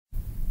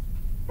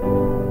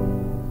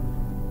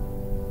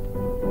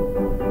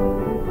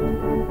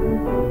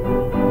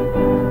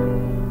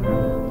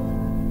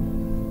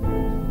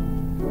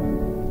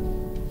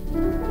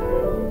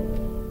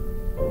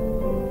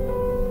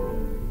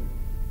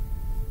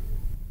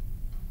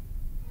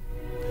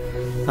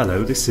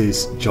Hello, this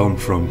is John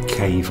from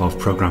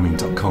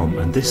caveofprogramming.com,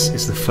 and this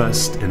is the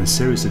first in a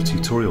series of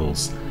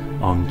tutorials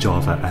on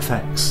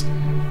JavaFX.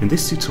 In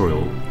this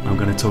tutorial, I'm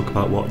going to talk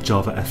about what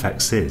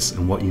JavaFX is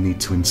and what you need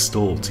to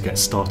install to get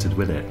started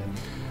with it.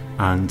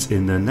 And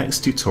in the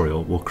next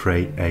tutorial, we'll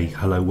create a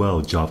Hello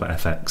World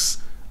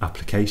JavaFX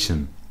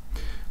application.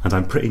 And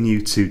I'm pretty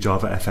new to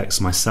JavaFX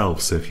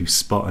myself, so if you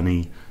spot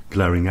any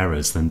glaring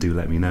errors, then do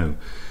let me know.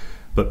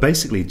 But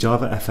basically,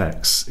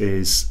 JavaFX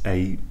is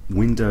a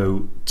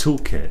window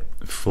toolkit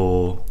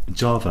for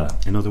Java.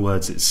 In other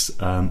words, it's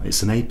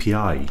an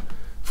API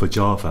for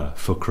Java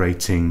for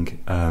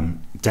creating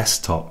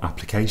desktop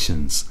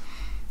applications.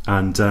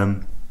 And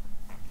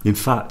in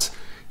fact,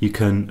 you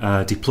can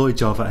deploy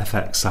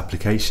JavaFX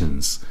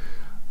applications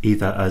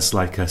either as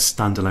like a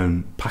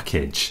standalone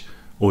package,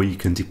 or you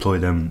can deploy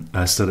them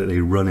so that they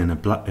run in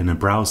a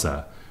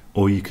browser,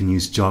 or you can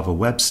use Java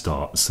Web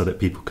Start so that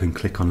people can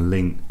click on a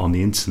link on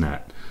the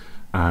internet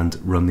and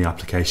run the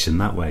application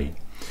that way.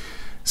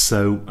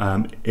 So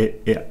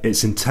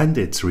it's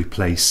intended to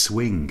replace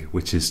Swing,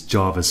 which is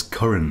Java's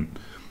current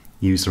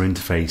user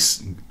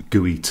interface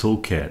GUI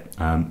toolkit.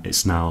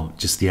 It's now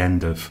just the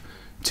end of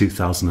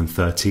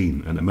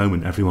 2013. At the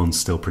moment, everyone's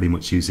still pretty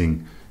much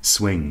using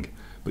Swing,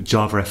 but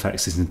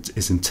JavaFX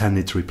is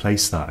intended to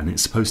replace that, and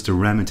it's supposed to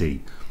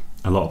remedy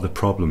a lot of the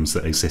problems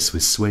that exist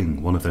with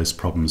Swing. One of those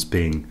problems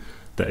being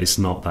that it's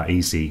not that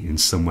easy in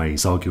some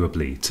ways,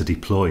 arguably, to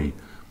deploy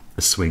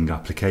a Swing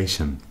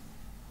application.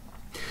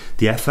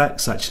 The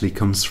FX actually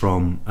comes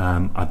from,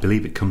 I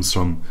believe it comes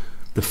from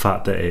the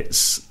fact that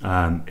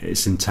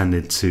it's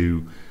intended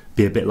to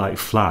be a bit like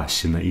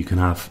Flash, in that you can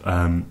have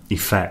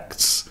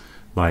effects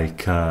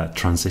like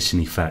transition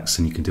effects,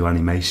 and you can do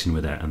animation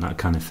with it and that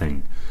kind of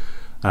thing.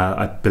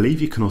 I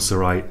believe you can also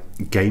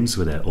write games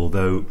with it,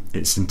 although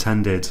it's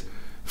intended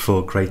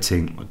for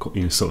creating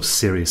sort of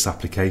serious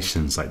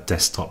applications, like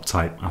desktop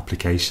type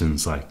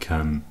applications, like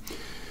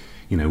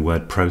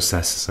word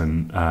processors,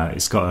 and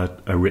it's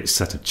got a rich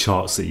set of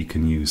charts that you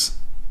can use,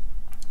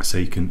 so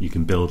you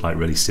can build like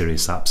really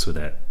serious apps with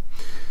it.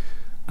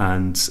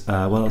 And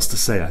what else to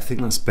say? I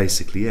think that's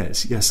basically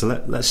it. Yeah, so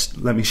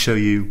let me show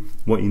you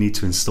what you need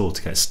to install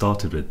to get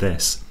started with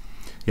this.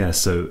 Yeah,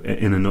 so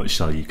in a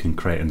nutshell, you can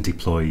create and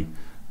deploy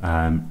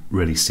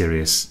really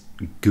serious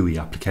GUI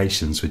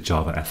applications with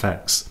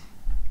JavaFX.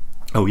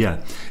 Oh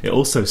yeah, it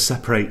also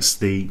separates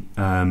the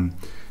kind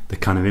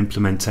of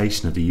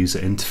implementation of the user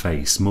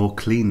interface more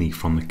cleanly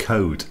from the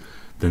code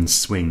than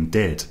Swing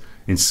did.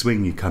 In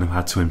Swing, you kind of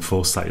had to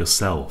enforce that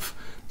yourself,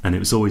 and it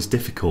was always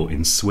difficult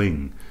in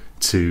Swing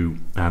to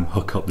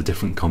hook up the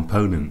different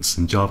components,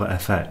 and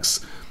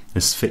JavaFX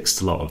has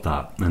fixed a lot of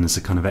that, and it's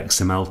a kind of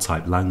XML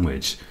type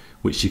language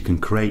which you can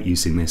create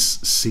using this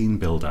scene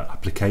builder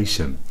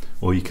application,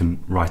 or you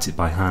can write it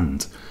by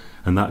hand,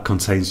 and that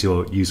contains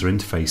your user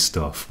interface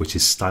stuff, which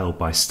is styled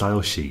by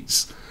style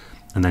sheets,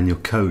 and then your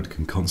code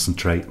can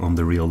concentrate on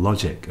the real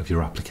logic of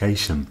your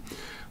application.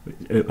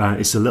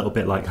 It's a little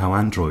bit like how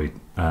Android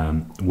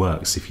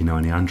works, if you know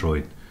any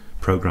Android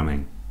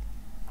programming.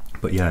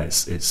 But yeah,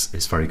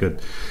 it's very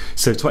good.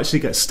 So to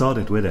actually get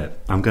started with it,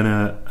 I'm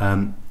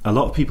gonna a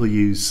lot of people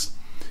use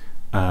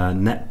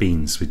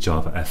NetBeans with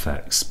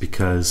JavaFX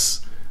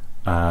because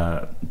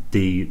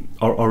the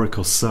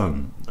Oracle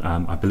Sun,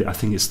 I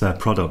think it's their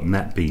product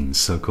NetBeans.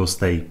 So of course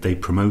they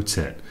promote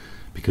it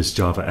because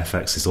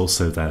JavaFX is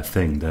also their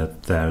thing. They're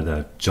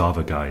the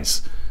Java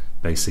guys,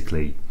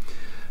 basically.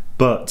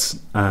 But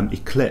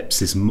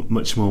Eclipse is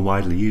much more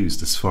widely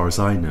used, as far as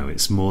I know.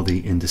 It's more the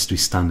industry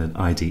standard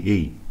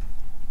IDE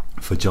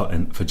for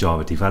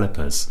Java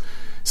developers.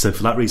 So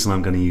for that reason,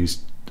 I'm going to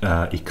use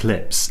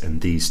Eclipse in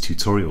these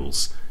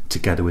tutorials,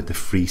 together with the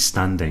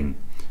freestanding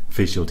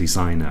Visual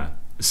Designer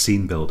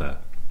Scene Builder.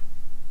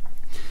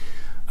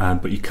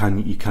 But you can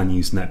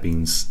use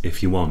NetBeans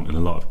if you want, and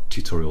a lot of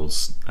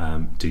tutorials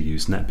do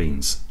use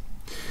NetBeans.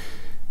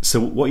 So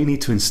what you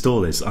need to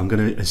install is, I'm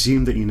going to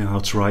assume that you know how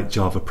to write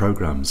Java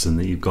programs and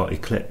that you've got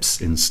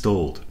Eclipse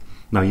installed.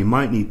 Now you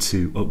might need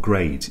to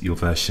upgrade your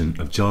version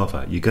of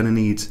Java. You're going to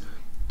need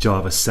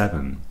Java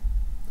 7.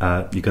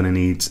 You're going to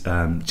need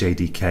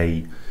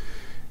JDK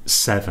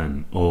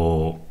 7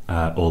 or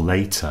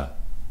later.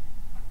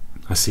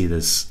 I see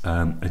there's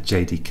a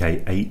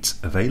JDK 8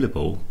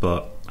 available,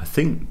 but I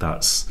think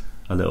that's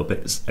a little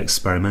bit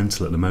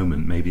experimental at the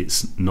moment. Maybe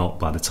it's not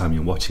by the time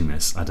you're watching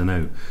this, I don't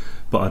know.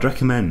 But I'd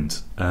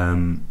recommend,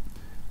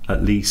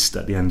 at least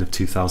at the end of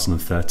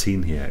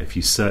 2013 here, if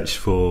you search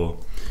for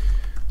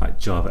like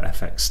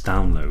JavaFX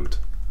download,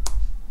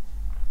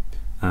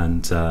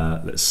 and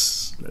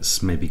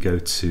let's maybe go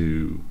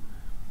to,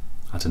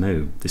 I don't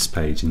know, this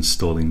page,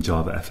 installing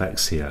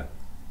JavaFX here.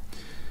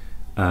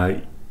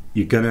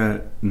 You're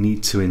gonna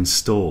need to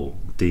install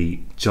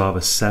the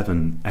Java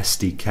 7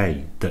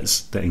 SDK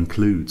that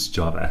includes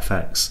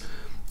JavaFX,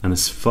 and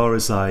as far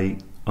as I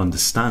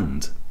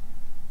understand,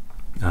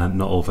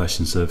 not all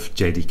versions of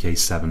JDK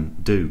 7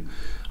 do.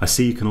 I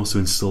see you can also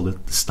install the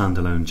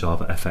standalone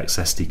JavaFX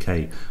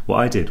SDK. What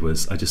I did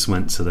was I just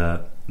went to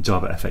the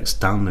JavaFX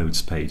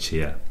downloads page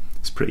here.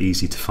 It's pretty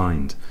easy to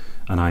find,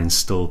 and I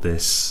installed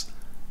this.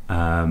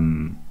 Yeah,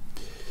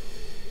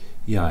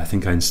 I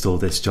think I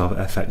installed this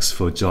JavaFX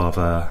for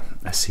Java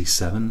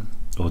SE7,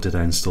 or did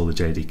I install the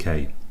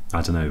JDK?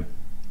 I don't know.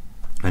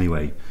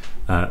 Anyway,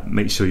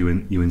 make sure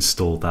you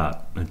install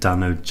that and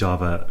download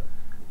Java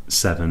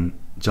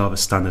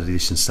Standard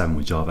Edition 7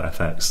 with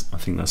JavaFX. I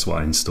think that's what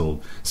I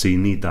installed. So you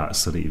need that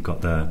so that you've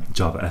got the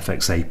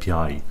JavaFX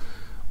API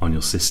on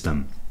your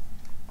system.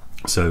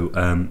 So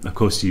of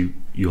course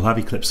you'll have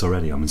Eclipse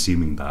already, I'm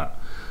assuming that,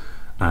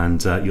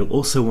 and you'll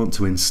also want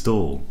to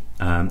install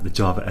the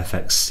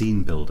JavaFX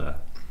scene builder,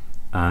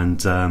 and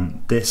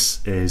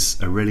this is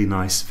a really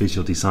nice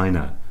visual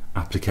designer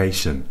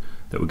application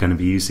that we're going to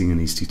be using in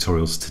these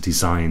tutorials to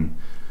design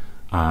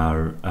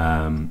our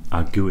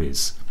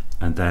GUIs.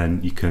 And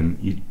then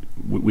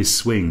with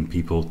Swing,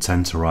 people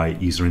tend to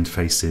write user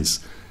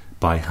interfaces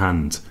by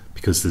hand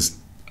because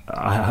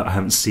I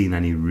haven't seen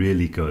any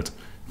really good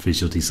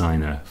visual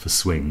designer for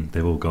Swing.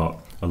 They've all got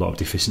a lot of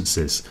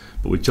deficiencies.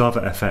 But with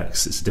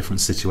JavaFX, it's a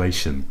different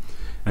situation,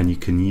 and you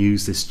can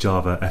use this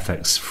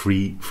JavaFX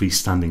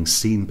freestanding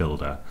scene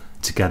builder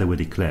together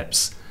with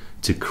Eclipse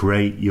to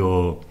create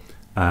your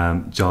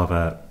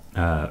Java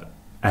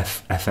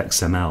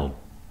FXML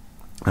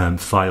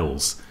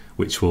files,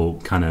 which will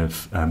kind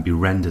of be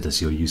rendered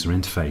as your user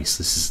interface.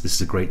 This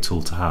is a great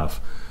tool to have,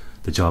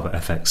 the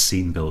JavaFX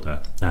scene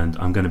builder, and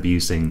I'm going to be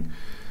using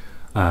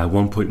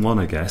 1.1,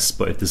 I guess,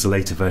 but if there's a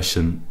later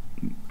version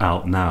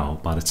out now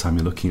by the time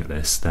you're looking at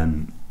this,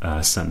 then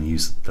certainly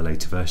use the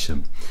later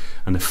version.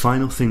 And the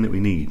final thing that we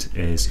need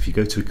is, if you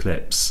go to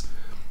Eclipse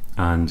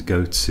and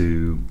go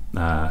to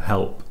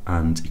Help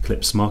and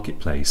Eclipse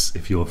Marketplace,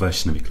 if your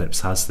version of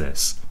Eclipse has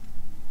this,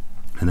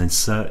 and then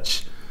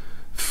search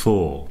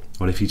for,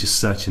 well, if you just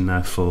search in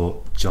there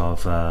for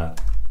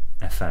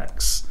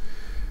JavaFX,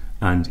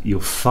 and you'll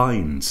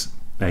find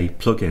a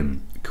plugin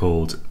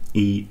called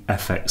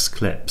EFX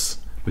Clips,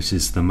 which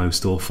is the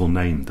most awful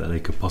name that they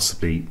could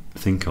possibly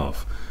think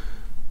of.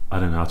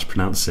 I don't know how to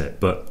pronounce it,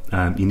 but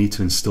you need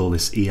to install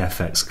this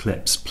EFX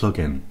Clips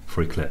plugin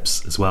for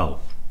Eclipse as well.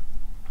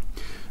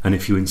 And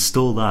if you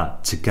install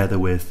that together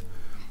with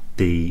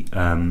the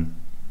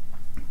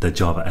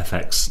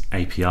JavaFX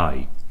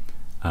API,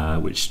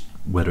 which,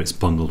 whether it's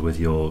bundled with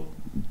your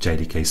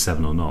JDK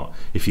 7 or not,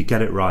 if you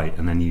get it right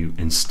and then you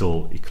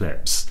install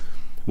Eclipse,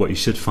 what you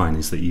should find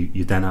is that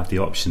you then have the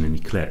option in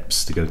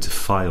Eclipse to go to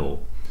File,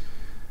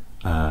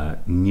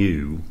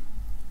 New,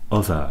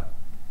 Other,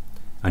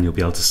 and you'll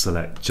be able to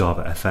select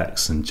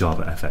JavaFX and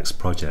JavaFX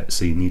Project.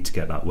 So you need to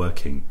get that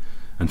working,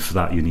 and for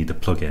that you need the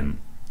plugin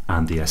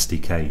and the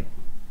SDK.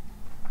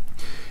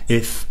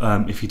 If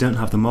you don't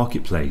have the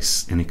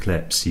marketplace in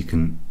Eclipse, you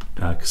can,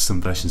 because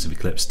some versions of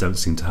Eclipse don't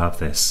seem to have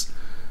this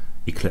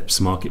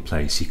Eclipse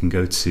marketplace, you can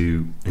go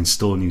to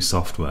Install New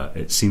Software.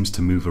 It seems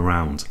to move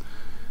around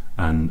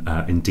and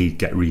indeed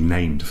get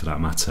renamed, for that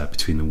matter,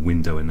 between the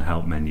window and the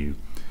help menu.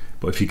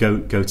 But if you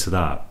go to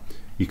that,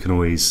 you can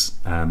always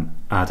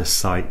add a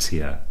site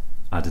here,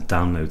 add a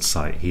download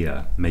site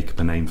here, make up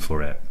a name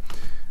for it,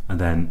 and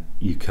then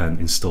you can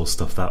install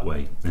stuff that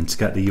way. And to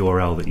get the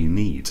URL that you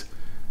need,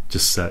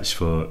 just search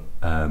for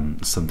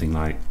something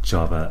like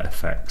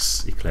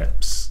JavaFX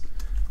Eclipse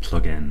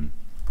plugin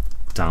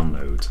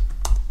download,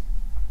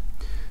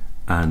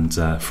 and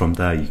from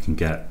there you can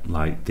get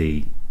like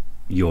the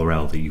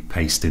URL that you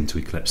paste into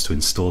Eclipse to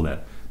install it.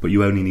 But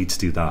you only need to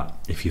do that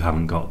if you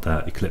haven't got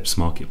the Eclipse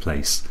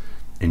marketplace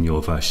in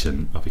your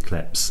version of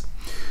Eclipse.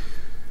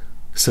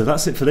 So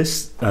that's it for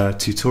this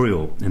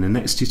tutorial. In the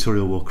next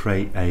tutorial we'll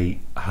create a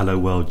Hello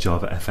World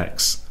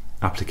JavaFX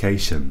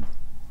application.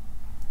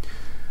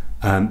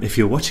 If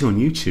you're watching on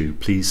YouTube,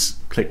 please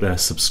click the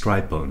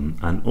subscribe button,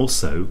 and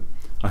also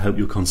I hope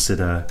you'll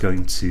consider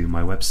going to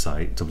my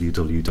website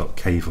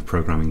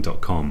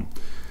www.caveofprogramming.com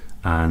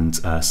and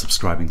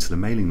subscribing to the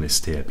mailing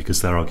list here,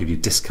 because there I'll give you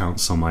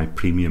discounts on my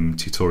premium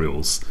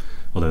tutorials,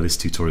 although this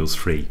tutorial's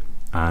free,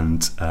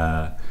 and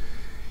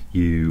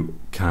you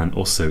can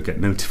also get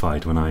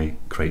notified when I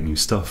create new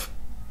stuff.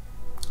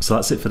 So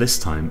that's it for this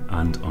time,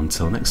 and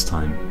until next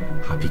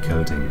time, happy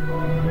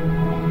coding.